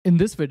In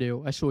this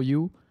video, I show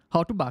you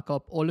how to back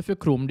up all of your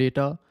Chrome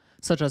data,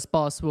 such as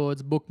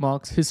passwords,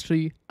 bookmarks,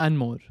 history, and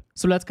more.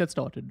 So let's get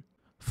started.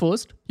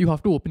 First, you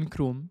have to open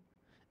Chrome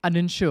and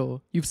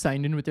ensure you've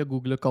signed in with your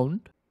Google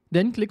account.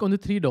 Then click on the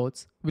three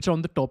dots, which are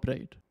on the top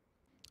right.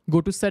 Go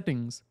to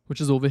Settings,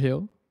 which is over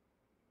here.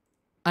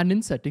 And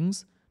in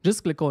Settings,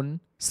 just click on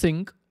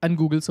Sync and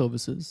Google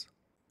Services.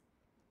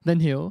 Then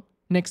here,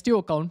 next to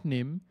your account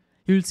name,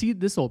 you'll see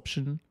this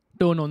option,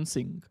 Turn on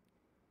Sync.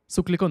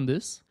 So click on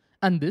this.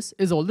 And this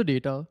is all the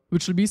data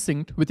which will be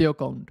synced with your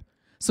account.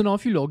 So now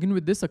if you log in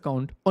with this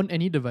account on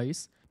any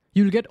device,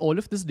 you'll get all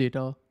of this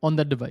data on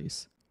that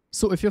device.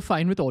 So if you're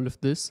fine with all of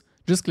this,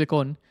 just click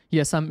on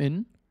Yes, I'm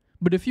in.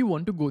 But if you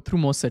want to go through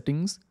more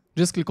settings,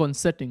 just click on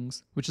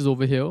Settings, which is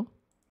over here.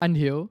 And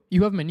here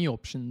you have many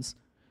options.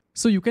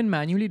 So you can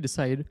manually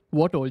decide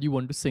what all you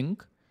want to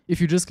sync.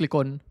 If you just click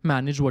on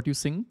Manage what you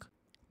sync,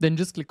 then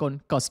just click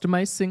on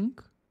Customize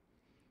Sync.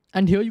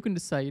 And here you can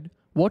decide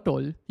what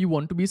all you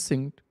want to be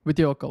synced with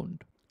your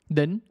account.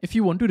 Then, if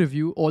you want to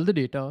review all the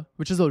data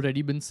which has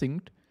already been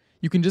synced,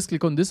 you can just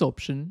click on this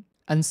option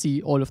and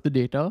see all of the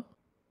data.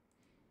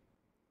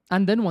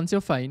 And then once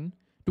you're fine,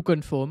 to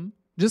confirm,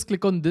 just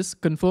click on this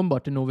confirm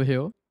button over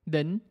here.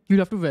 Then you'll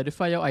have to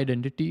verify your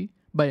identity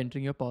by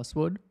entering your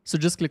password. So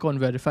just click on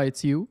verify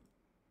it's you.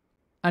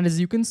 And as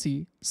you can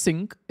see,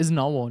 sync is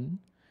now on.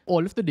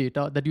 All of the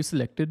data that you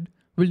selected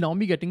will now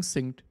be getting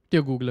synced to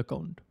your Google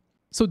account.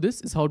 So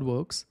this is how it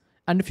works.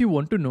 And if you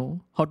want to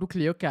know how to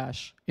clear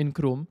cache in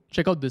Chrome,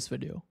 check out this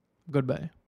video. Goodbye.